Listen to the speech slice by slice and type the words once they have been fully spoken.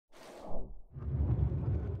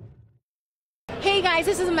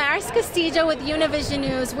guys, this is Maris Castillo with Univision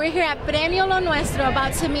News. We're here at Premio Nuestro,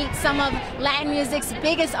 about to meet some of Latin music's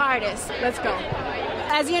biggest artists. Let's go.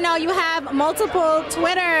 As you know, you have multiple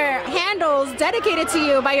Twitter handles dedicated to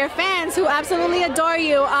you by your fans who absolutely adore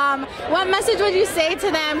you. What message would you say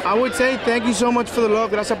to them? I would say thank you so much for the love.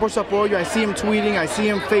 Gracias por su apoyo. I see him tweeting, I see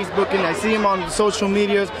him Facebooking, I see him on social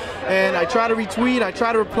medias, and I try to retweet, I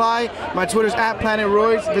try to reply. My Twitter's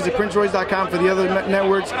 @PlanetRoyce. Visit PrinceRoyce.com for the other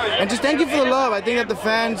networks. And just thank you for the love. I think that the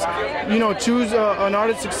fans, you know, choose an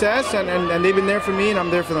artist's success, and they've been there for me, and I'm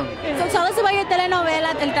there for them. So tell us about your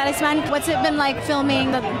telenovela, El Talismán. What's it been like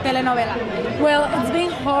filming the telenovela? Well, it's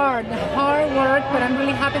been hard work, but I'm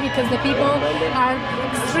really happy because the people are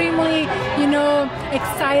extremely,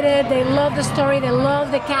 excited. They love the story, they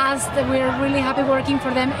love the cast. We're really happy working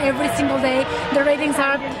for them every single day. The ratings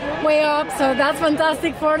are way up, so that's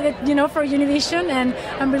fantastic for for Univision, and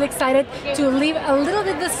I'm really excited to leave a little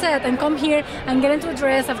bit the set and come here and get into a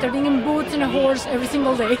dress after being in boots and a horse every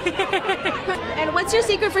single day. And what's your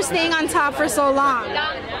secret for staying on top for so long?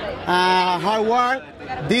 Hard work,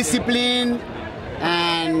 discipline,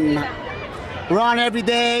 and run every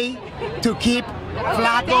day to keep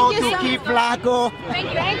flaco, flaco.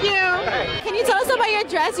 Thank you. Can you tell us about your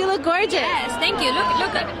dress? You look gorgeous. Yes, thank you.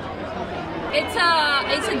 Look at it.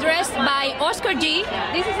 It's a dress by Oscar G.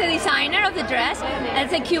 This is the designer of the dress.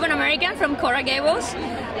 It's a Cuban-American from Coral Gables,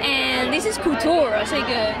 and this is couture. So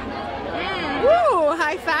good. Woo,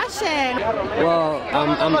 high fashion. Well,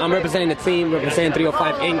 I'm representing the team, representing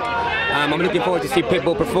 305 Inc. I'm looking forward to see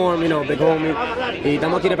Pitbull perform, big homie. Y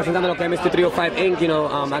estamos aquí representando lo que es Mr. 305 Inc.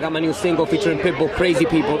 I got my new single featuring Pitbull, Crazy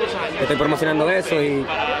People. Estoy promocionando eso y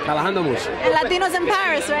trabajando mucho. And Latinos in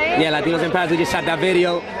Paris, right? Yeah, Latinos in Paris. We just shot that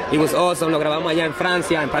video. It was awesome. Lo grabamos allá en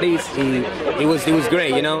Francia, en París. Y it was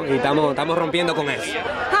great, Y estamos rompiendo con eso.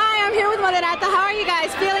 Hi, I'm here with Moderatto. How are you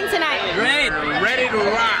guys feeling tonight? Great, ready to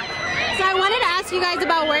rock. So I wanted to ask you guys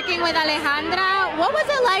about working with Alejandra. What was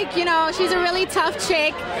it like? She's a really tough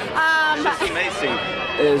chick. She's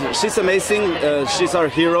amazing. She's amazing. She's our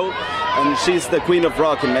hero, and she's the queen of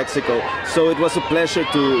rock in Mexico. So it was a pleasure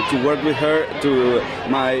to work with her. To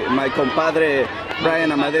my compadre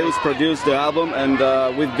Brian Amadeus produced the album, and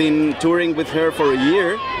we've been touring with her for a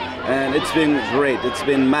year, and it's been great. It's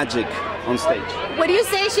been magic on stage. Would you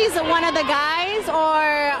say she's one of the guys, or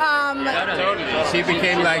Totally. She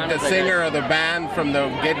became like the singer of the band from the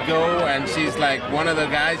get-go, and she's like one of the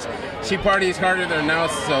guys. She parties harder than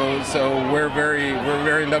us, so we're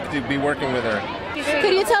very lucky to be working with her.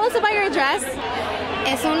 Could you tell us about your dress?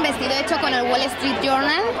 Es un vestido hecho con el Wall Street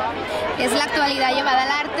Journal. Es la actualidad llevada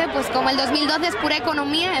al arte. Pues como el 2012 es pura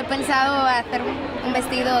economía, he pensado hacer un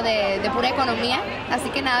vestido de pura economía. Así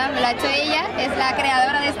que nada, me lo ha hecho ella. Es la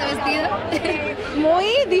creadora de este vestido.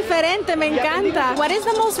 Muy diferente, me encanta. What is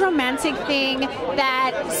the most romantic thing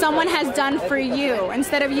that someone has done for you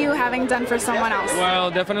instead of you having done for someone else? Well,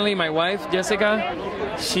 definitely my wife, Jessica.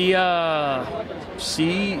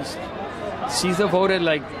 She's devoted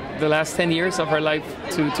like the last 10 years of her life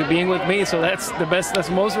to being with me, so that's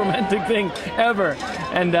the most romantic thing ever,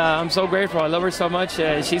 and I'm so grateful. I love her so much.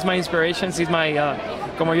 She's my inspiration. She's my,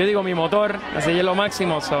 como yo digo, mi motor. Así es lo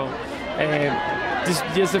máximo. So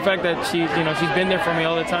just the fact that she's been there for me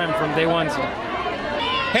all the time from day one. So.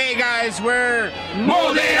 Hey guys, we're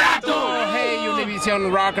Moderatto. Hey,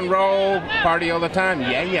 Univision rock and roll, party all the time.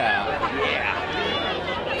 Yeah.